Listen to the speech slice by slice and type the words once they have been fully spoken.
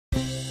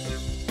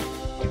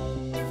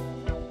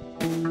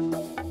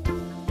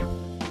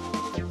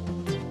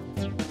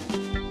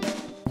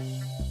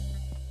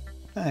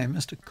Hi,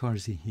 Mr.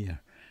 Corsi here.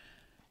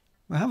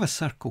 We have a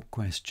circle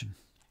question.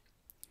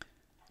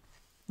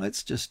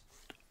 Let's just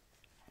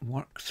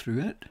work through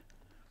it.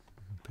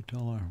 Put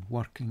all our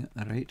working at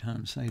the right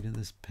hand side of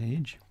this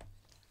page.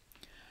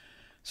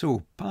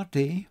 So, part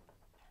A,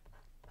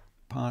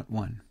 part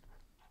 1.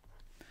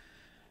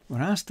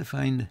 We're asked to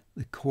find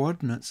the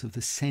coordinates of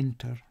the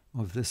centre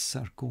of this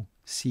circle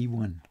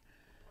C1.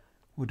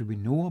 What do we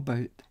know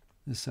about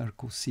the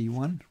circle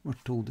C1? We're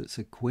told its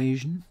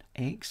equation,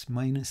 x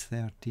minus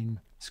 13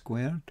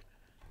 squared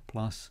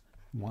plus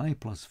y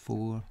plus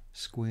 4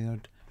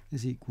 squared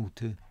is equal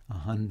to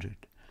 100.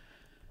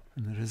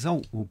 And the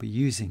result we'll be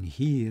using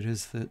here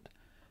is that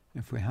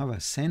if we have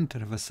a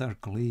centre of a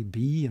circle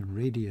AB and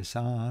radius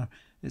r,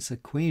 its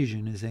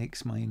equation is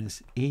x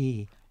minus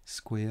a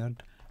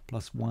squared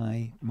plus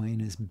y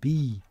minus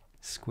b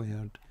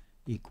squared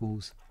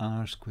equals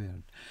r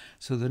squared.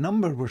 So the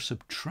number we're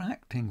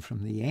subtracting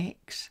from the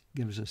x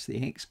gives us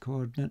the x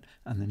coordinate,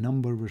 and the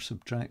number we're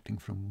subtracting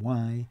from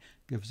y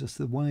gives us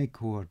the y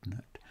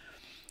coordinate.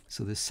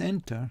 So the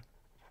centre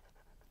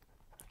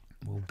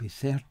will be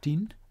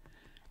 13,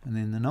 and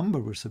then the number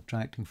we're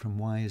subtracting from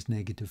y is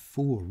negative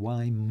 4,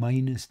 y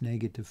minus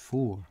negative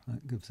 4.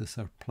 That gives us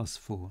our plus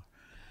 4.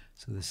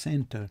 So the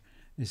centre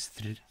is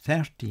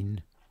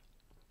 13,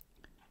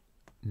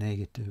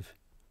 negative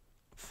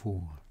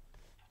 4.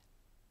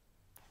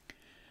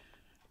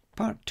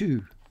 Part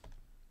 2.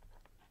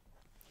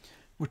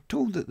 We're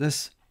told that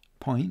this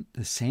point,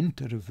 the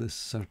centre of this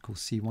circle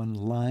C1,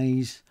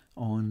 lies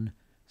on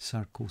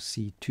circle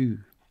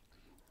C2.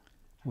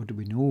 What do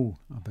we know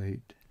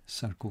about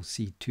circle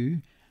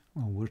C2?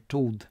 Well, we're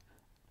told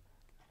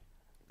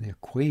the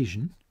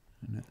equation,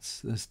 and it's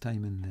this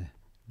time in the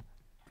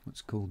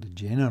what's called the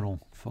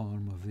general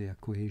form of the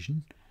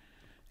equation,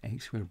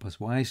 x squared plus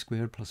y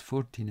squared plus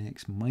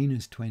 14x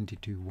minus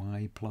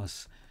 22y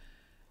plus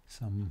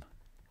some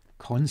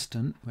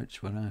constant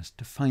which we're asked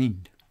to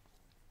find.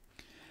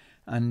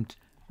 And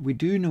we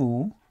do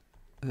know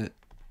that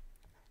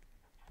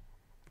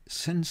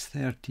since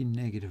 13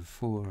 negative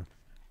 4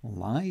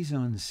 lies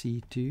on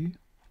C2,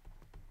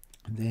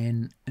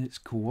 then its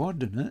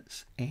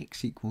coordinates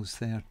x equals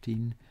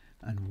 13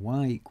 and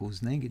y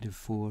equals negative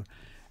 4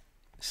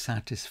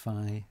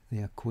 satisfy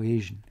the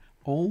equation.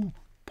 All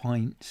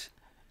points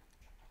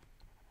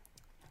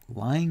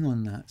lying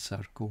on that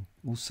circle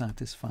will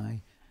satisfy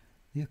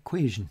the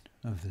equation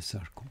of the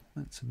circle.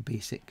 That's a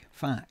basic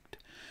fact.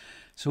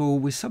 So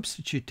we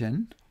substitute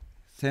in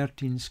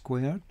 13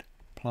 squared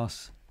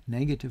plus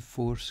negative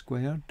 4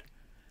 squared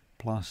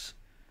plus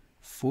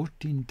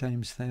 14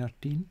 times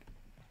 13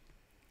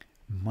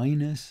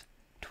 minus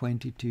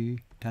 22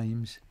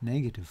 times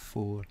negative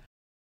 4.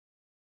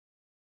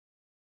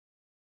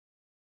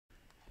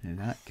 Now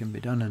that can be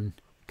done in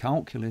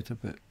calculator,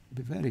 but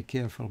be very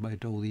careful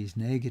about all these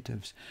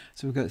negatives.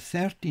 So we've got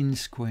 13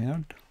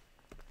 squared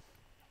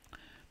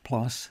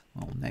plus,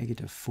 well,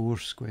 negative 4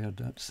 squared,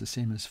 that's the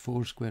same as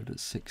 4 squared,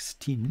 it's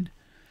 16,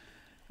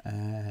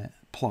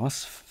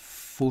 plus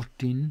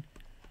 14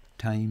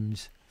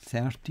 times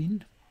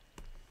 13,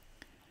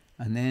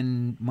 and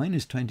then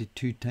minus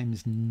 22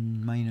 times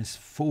minus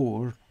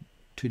 4,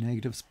 two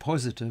negatives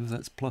positive,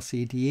 that's plus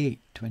 88.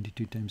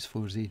 22 times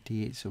 4 is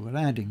 88, so we're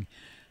adding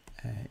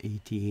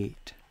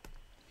 88.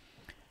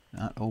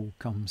 That all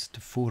comes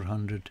to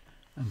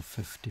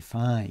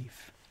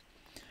 455.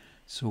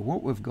 So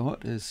what we've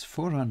got is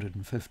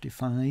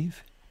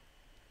 455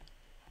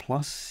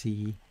 plus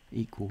c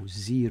equals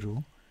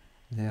 0,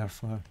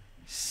 therefore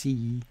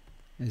c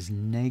is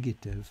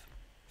negative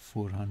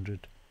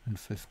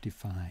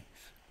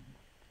 455.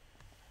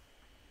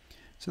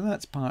 So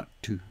that's part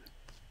 2.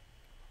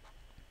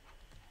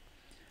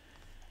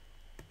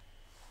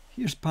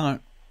 Here's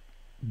part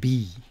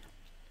B.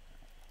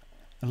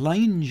 A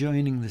line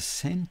joining the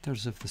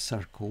centres of the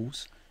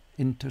circles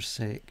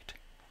intersect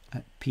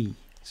at P.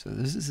 So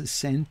this is the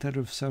centre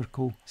of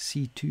circle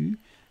C2,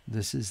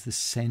 this is the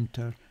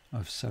centre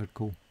of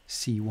circle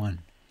C1,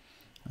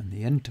 and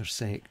they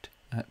intersect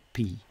at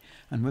P.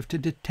 And we have to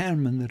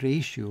determine the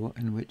ratio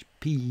in which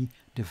P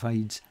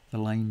divides the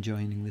line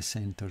joining the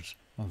centres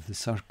of the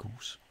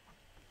circles.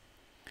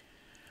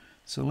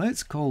 So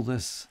let's call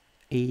this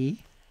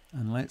A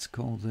and let's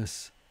call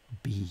this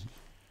B.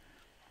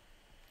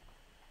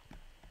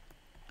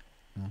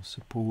 I'll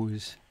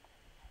suppose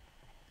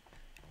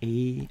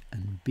A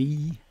and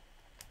B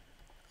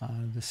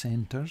are the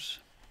centres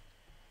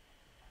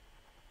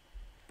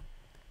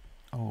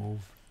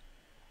of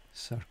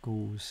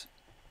circles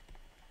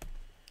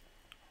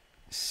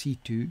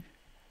C2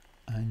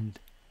 and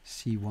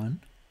C1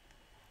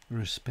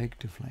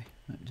 respectively.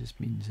 That just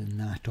means in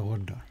that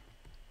order.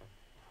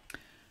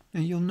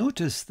 Now you'll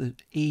notice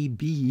that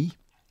AB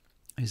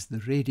is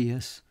the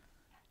radius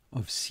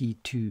of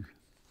C2.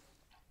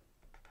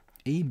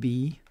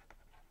 AB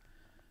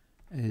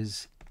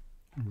is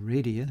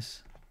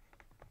radius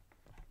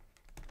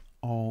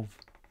of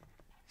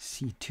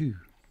C2.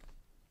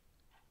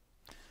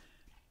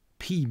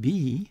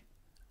 PB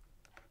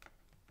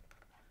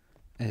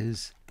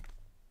is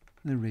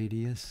the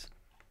radius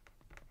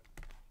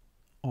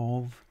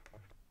of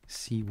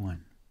C1.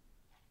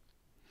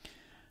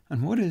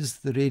 And what is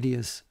the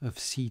radius of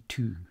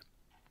C2?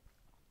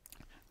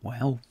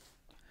 Well,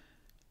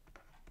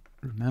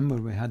 remember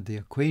we had the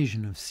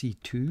equation of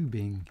C2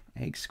 being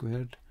x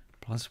squared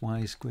plus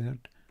y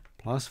squared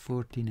plus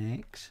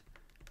 14x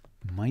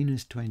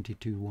minus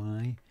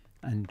 22y,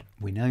 and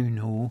we now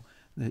know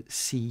that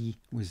C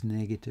was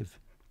negative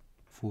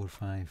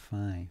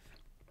 455.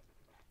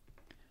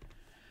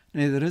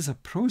 Now there is a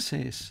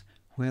process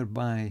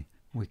whereby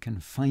we can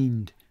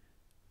find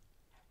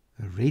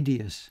the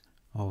radius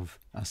of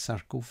a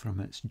circle from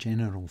its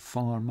general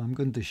form. I'm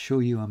going to show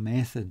you a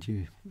method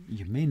you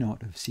may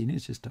not have seen.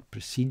 It's just a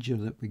procedure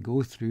that we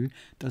go through.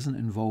 It doesn't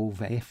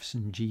involve f's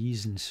and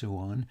g's and so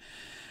on.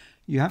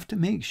 You have to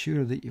make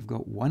sure that you've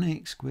got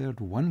 1x squared,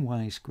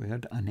 1y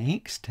squared, an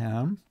x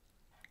term.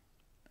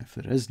 If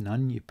there is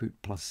none, you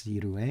put plus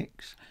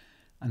 0x,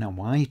 and a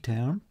y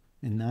term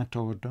in that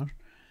order.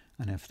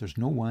 And if there's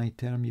no y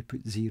term, you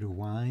put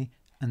 0y,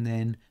 and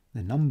then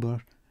the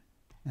number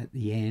at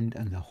the end,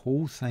 and the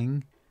whole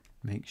thing,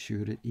 make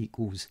sure it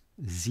equals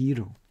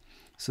 0.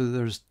 So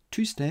there's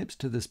two steps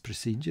to this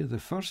procedure. The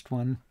first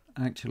one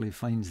actually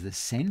finds the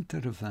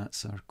centre of that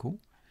circle,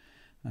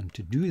 and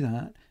to do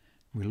that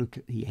we look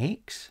at the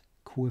x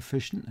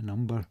coefficient, the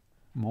number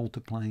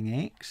multiplying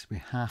x, we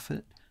half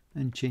it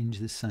and change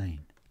the sign.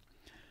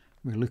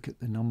 We look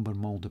at the number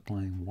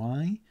multiplying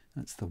y,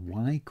 that's the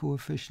y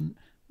coefficient,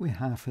 we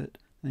half it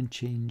and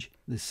change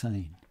the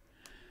sign.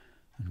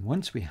 And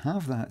once we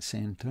have that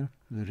centre,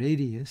 the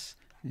radius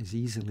is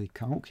easily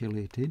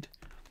calculated.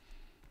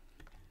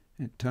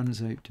 It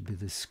turns out to be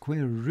the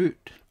square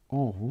root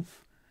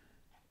of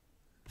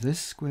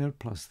this squared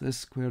plus this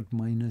squared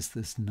minus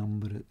this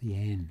number at the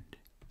end.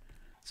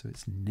 So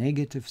it's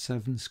negative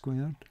 7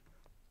 squared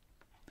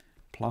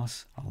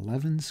plus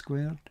 11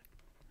 squared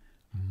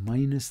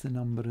minus the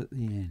number at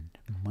the end,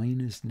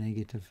 minus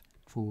negative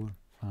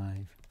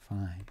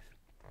 455.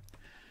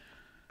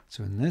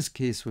 So in this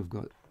case we've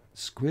got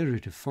square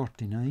root of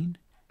 49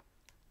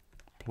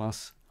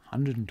 plus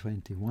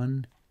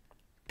 121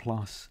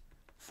 plus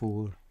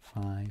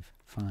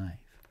 455.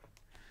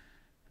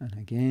 And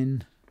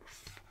again,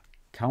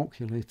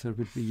 calculator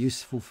would be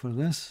useful for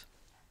this.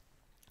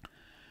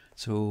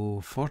 So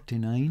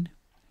 49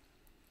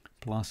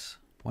 plus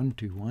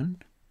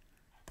 121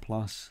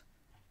 plus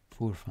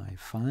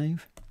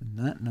 455, and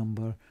that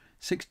number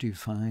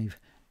 625,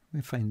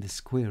 we find the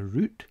square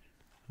root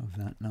of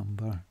that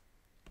number,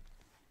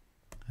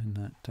 and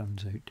that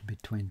turns out to be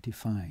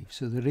 25.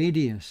 So the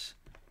radius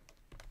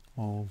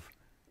of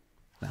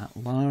that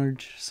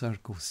large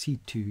circle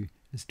C2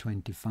 is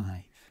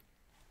 25.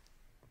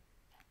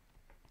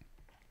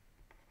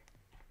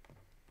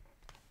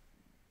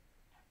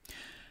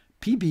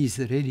 PB is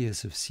the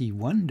radius of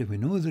C1. Do we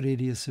know the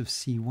radius of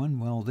C1?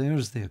 Well,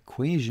 there's the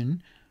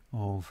equation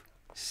of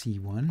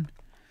C1.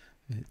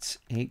 It's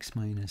x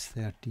minus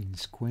 13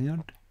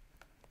 squared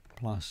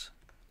plus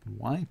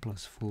y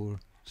plus 4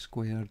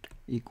 squared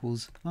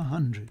equals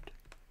 100.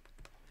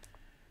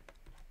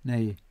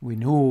 Now, we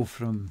know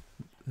from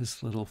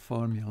this little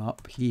formula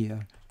up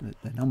here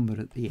that the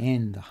number at the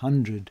end,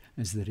 100,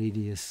 is the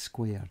radius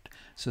squared.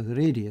 So the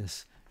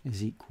radius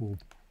is equal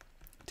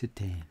to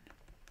 10.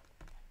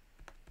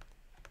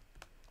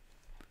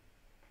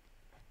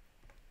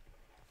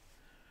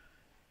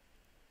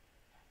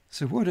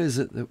 So what is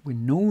it that we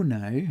know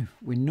now?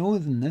 We know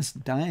in this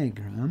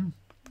diagram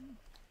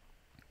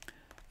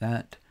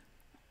that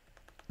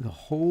the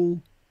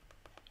whole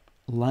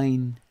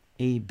line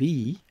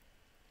AB,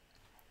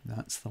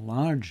 that's the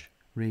large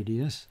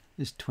radius,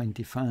 is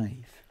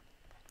 25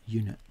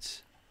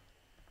 units.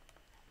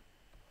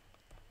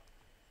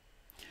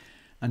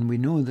 And we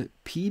know that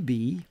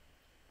PB,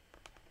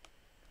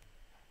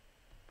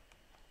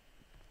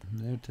 from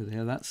there to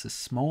there, that's the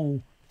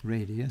small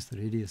radius, the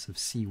radius of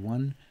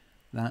C1,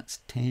 that's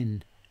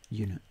 10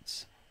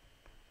 units.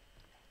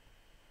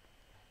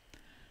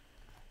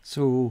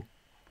 So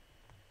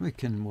we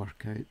can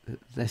work out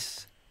that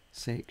this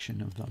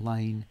section of the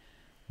line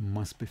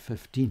must be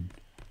 15.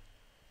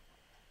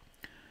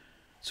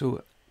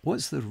 So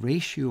what's the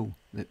ratio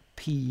that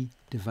P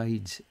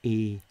divides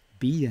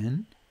AB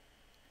in?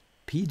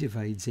 P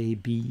divides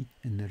AB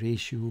in the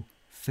ratio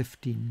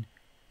 15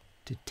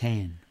 to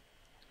 10.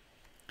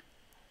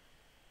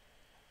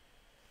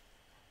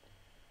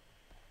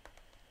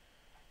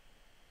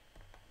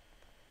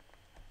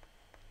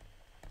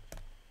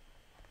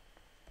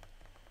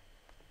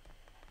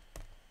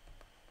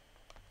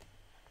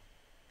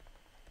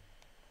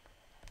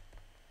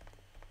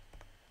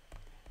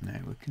 Now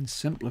we can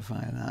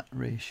simplify that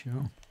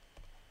ratio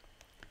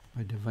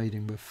by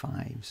dividing by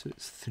 5, so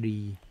it's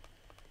 3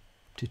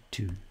 to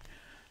 2.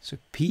 So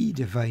P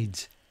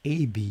divides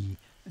AB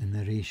in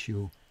the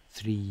ratio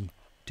 3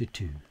 to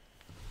 2.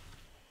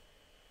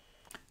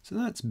 So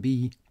that's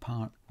B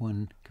part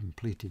 1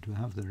 completed. We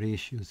have the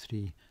ratio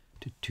 3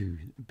 to 2,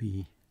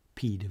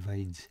 P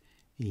divides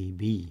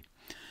AB.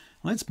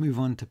 Let's move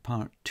on to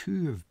part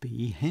 2 of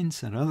B,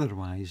 hence or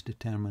otherwise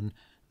determine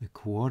the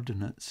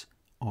coordinates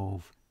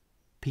of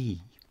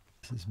P.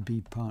 This is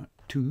B part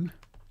 2.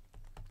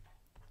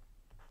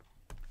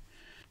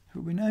 So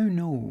we now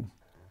know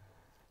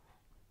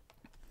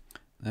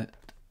that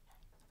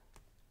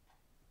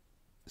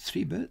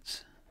 3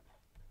 bits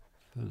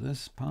for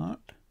this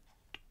part,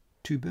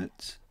 2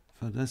 bits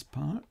for this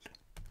part,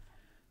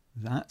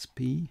 that's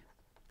P,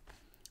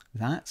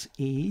 that's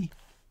A,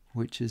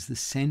 which is the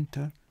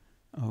centre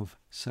of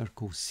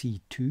circle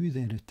C2,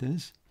 there it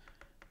is,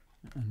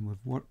 and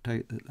we've worked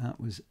out that that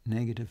was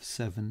negative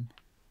 7,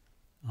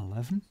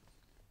 11.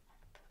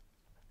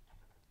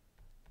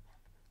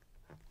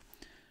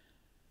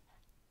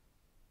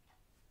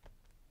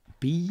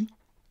 B,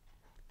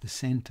 the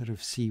centre of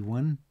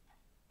C1,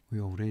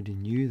 we already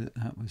knew that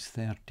that was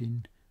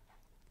 13,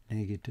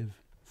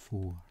 negative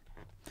 4.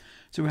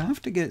 So we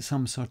have to get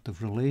some sort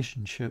of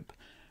relationship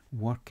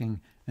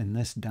working in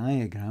this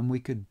diagram. We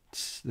could,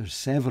 there's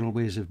several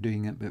ways of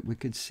doing it, but we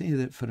could say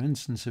that, for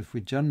instance, if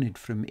we journeyed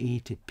from A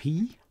to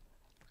P,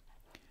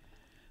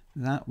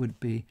 that would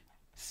be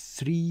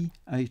 3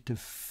 out of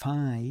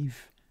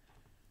 5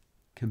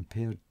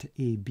 compared to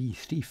AB,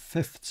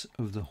 3/5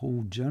 of the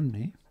whole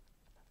journey.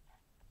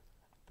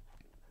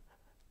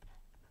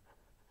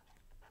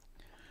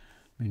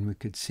 I mean, we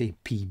could say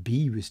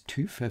PB was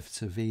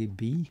 2/5 of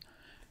AB,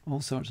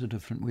 all sorts of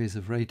different ways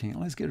of writing it.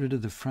 Let's get rid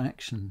of the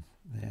fraction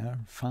there.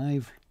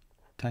 5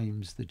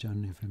 times the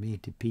journey from A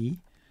to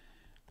P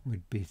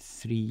would be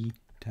 3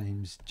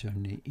 times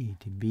journey A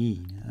to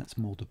B. Now, that's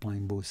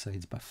multiplying both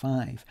sides by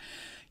 5.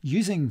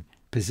 Using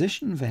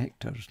position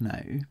vectors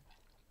now,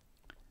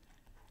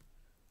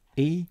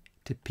 A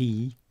to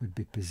P would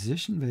be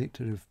position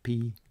vector of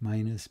P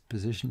minus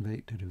position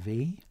vector of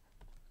A,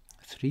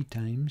 3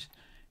 times.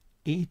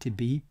 A to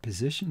B,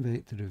 position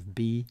vector of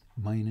B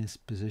minus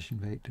position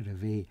vector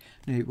of A.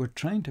 Now we're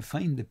trying to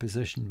find the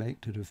position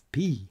vector of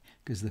P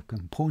because the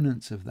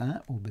components of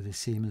that will be the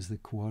same as the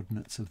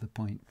coordinates of the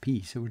point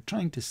P. So we're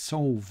trying to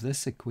solve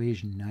this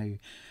equation now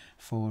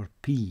for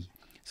P.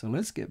 So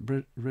let's get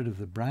rid of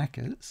the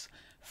brackets.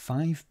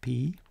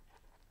 5P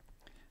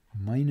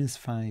minus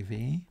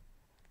 5A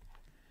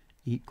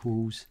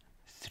equals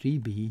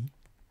 3B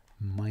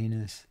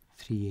minus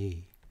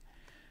 3A.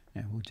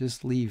 Now we'll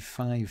just leave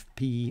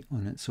 5P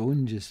on its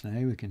own just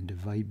now. We can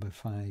divide by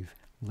 5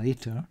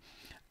 later.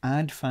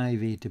 Add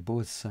 5A to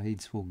both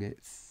sides, we'll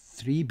get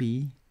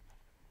 3B,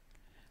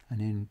 and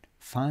then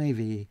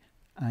 5A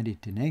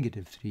added to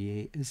negative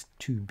 3A is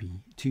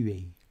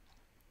 2A.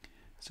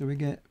 So we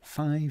get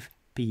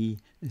 5P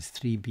is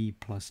 3B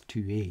plus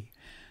 2A.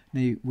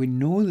 Now we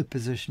know the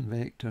position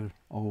vector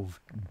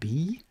of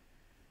B,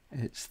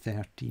 it's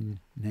 13,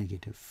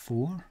 negative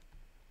 4.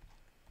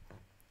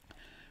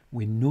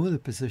 We know the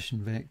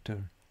position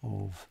vector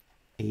of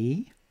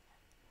A,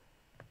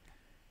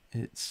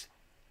 it's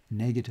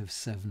negative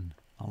 7,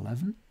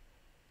 11.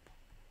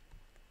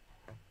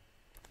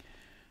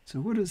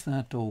 So what does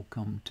that all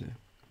come to?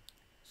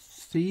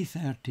 3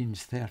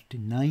 13s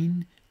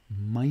 39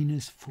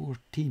 minus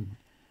 14,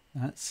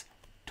 that's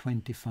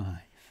 25.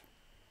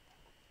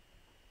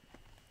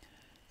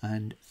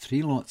 And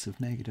 3 lots of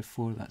negative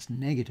 4, that's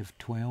negative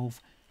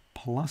 12,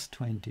 plus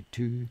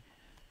 22,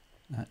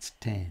 that's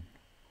 10.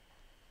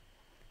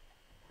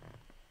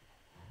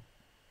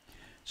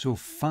 So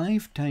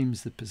 5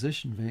 times the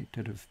position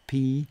vector of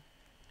P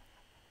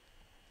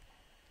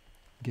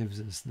gives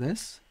us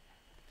this.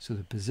 So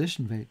the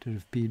position vector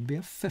of P would be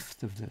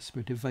 1/5 of this.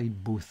 We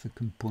divide both the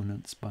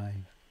components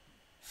by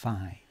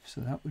 5.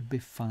 So that would be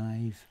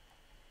 5,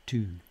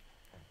 2.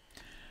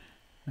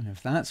 And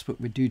if that's what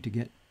we do to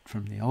get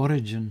from the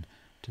origin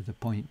to the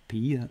point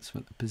P, that's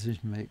what the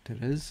position vector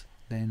is,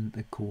 then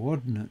the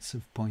coordinates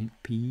of point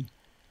P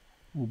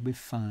will be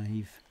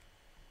 5,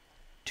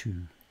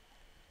 2.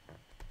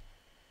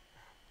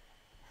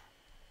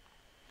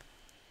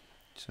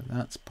 So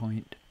that's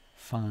point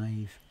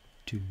 5,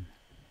 2.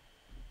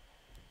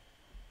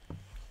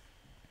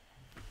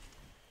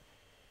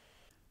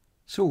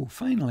 So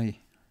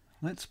finally,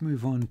 let's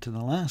move on to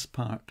the last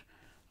part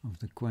of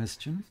the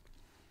question.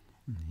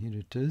 And here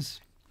it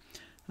is.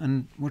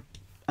 And we're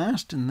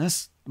asked in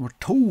this, we're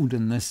told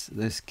in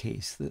this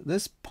case that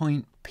this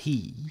point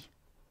P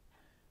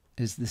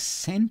is the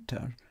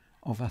centre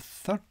of a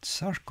third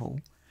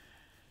circle,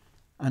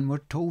 and we're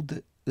told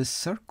that the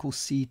circle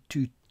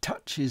C2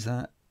 touches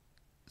that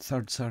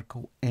third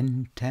circle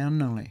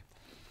internally.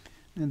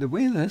 Now the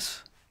way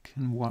this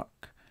can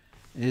work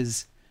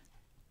is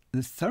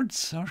the third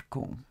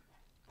circle,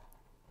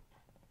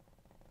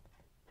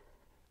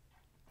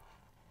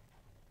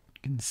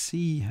 you can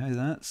see how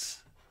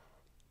that's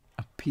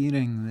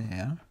appearing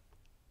there,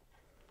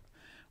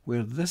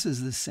 where this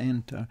is the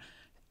centre.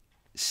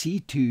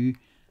 C2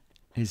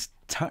 is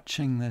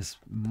touching this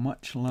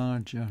much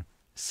larger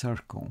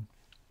circle.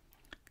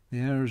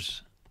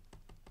 There's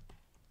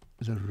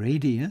the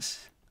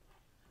radius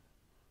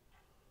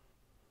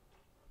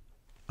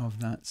of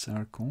that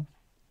circle,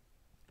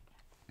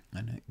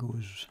 and it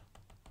goes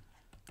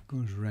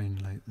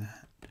round like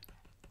that.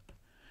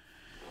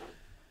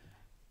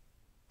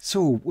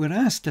 So we're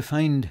asked to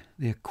find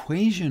the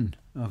equation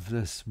of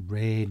this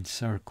red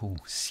circle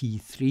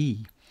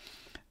C3.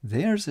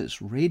 There's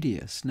its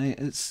radius. Now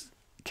it's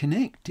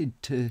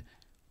connected to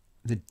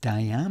the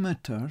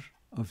diameter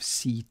of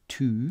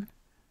C2.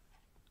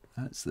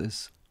 That's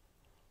this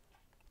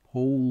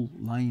whole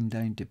line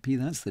down to P.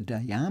 That's the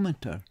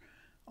diameter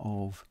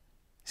of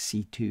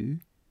C2.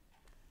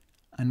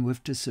 And we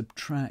have to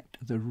subtract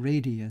the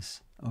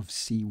radius of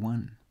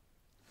C1.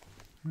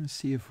 Let's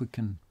see if we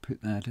can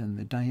put that in.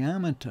 The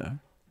diameter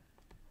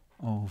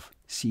of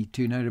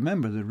C2. Now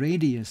remember, the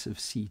radius of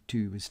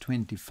C2 was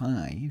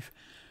 25.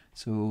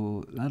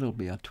 So that'll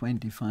be a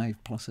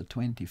 25 plus a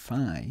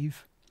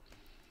 25.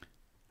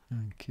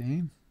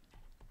 Okay.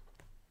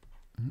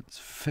 That's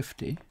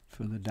 50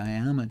 for the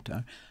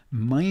diameter,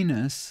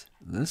 minus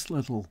this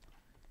little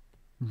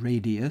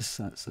radius.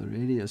 That's the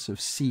radius of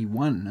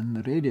C1, and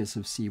the radius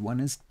of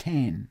C1 is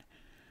 10.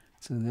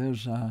 So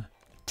there's a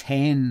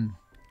 10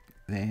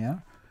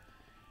 there.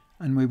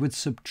 And we would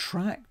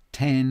subtract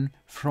 10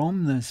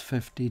 from this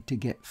 50 to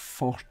get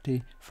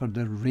 40 for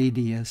the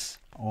radius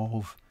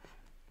of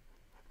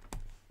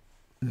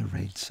the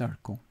red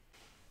circle.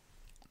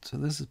 So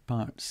this is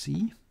part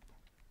C,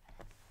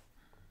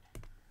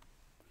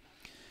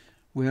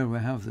 where we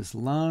have this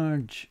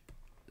large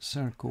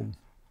circle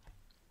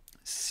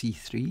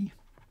C3,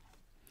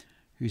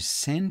 whose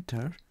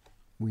centre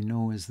we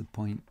know is the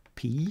point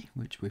P,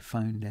 which we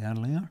found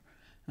earlier,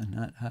 and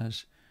that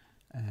has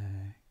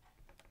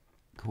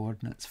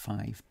coordinates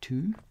 5,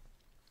 2.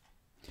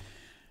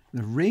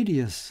 The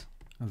radius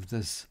of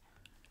this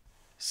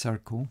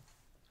circle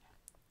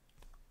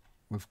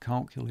we've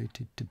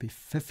calculated to be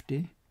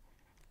 50.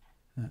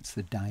 That's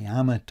the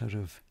diameter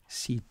of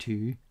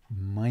C2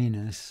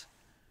 minus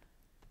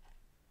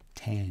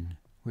 10,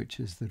 which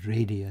is the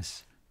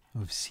radius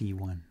of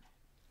C1.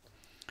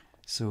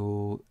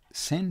 So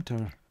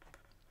centre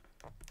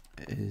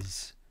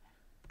is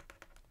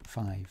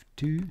 5,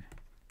 2.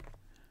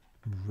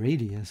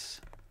 Radius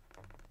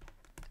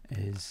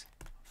is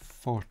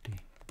 40.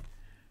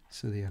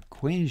 So the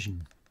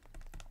equation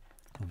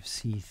of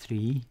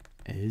C3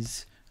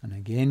 is, and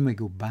again we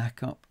go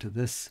back up to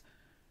this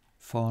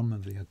form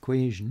of the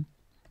equation,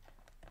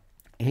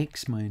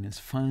 x minus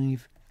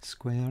 5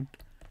 squared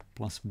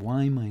plus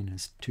y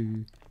minus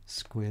 2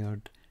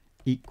 squared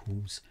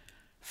equals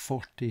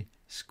 40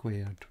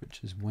 squared,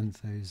 which is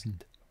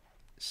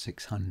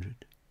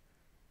 1,600.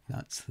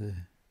 That's the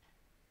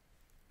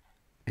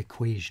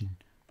equation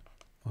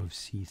of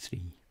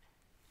C3.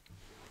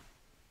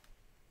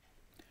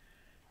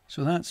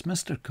 So that's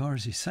Mr.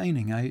 Carsey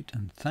signing out,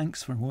 and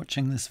thanks for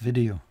watching this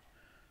video.